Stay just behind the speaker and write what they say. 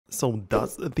So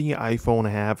does the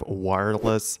iPhone have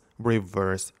wireless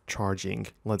reverse charging?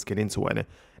 Let's get into it.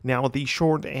 Now, the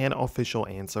short and official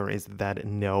answer is that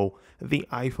no, the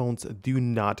iPhones do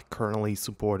not currently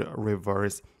support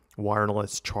reverse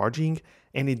wireless charging,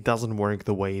 and it doesn't work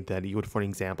the way that you would, for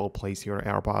example, place your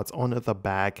AirPods on the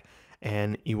back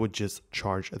and it would just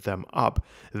charge them up.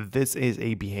 This is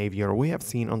a behavior we have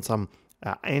seen on some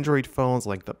Android phones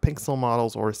like the Pixel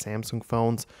models or Samsung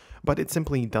phones, but it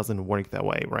simply doesn't work that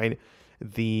way, right?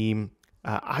 The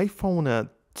iPhone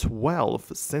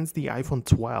 12, since the iPhone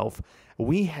 12,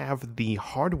 we have the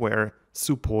hardware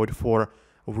support for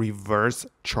reverse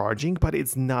charging, but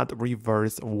it's not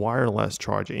reverse wireless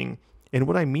charging. And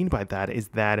what I mean by that is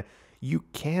that you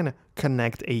can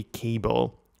connect a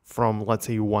cable from, let's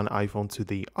say, one iPhone to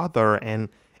the other, and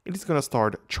it is going to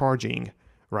start charging,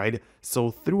 right?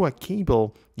 So through a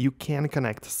cable, you can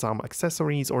connect some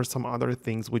accessories or some other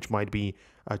things which might be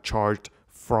charged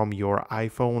from your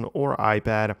iPhone or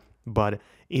iPad, but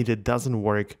it doesn't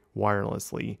work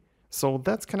wirelessly. So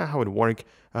that's kind of how it works.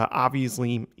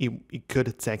 Obviously, it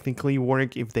could technically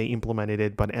work if they implemented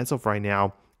it, but as of right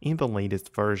now, in the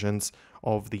latest versions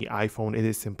of the iPhone, it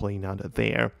is simply not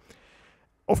there.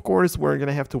 Of course, we're going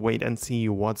to have to wait and see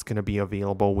what's going to be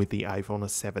available with the iPhone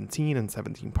 17 and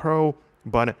 17 Pro,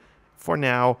 but for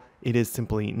now, it is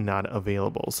simply not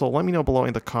available. So let me know below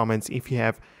in the comments if you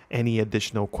have any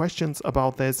additional questions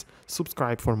about this.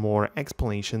 Subscribe for more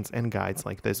explanations and guides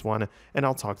like this one, and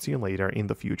I'll talk to you later in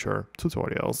the future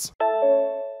tutorials.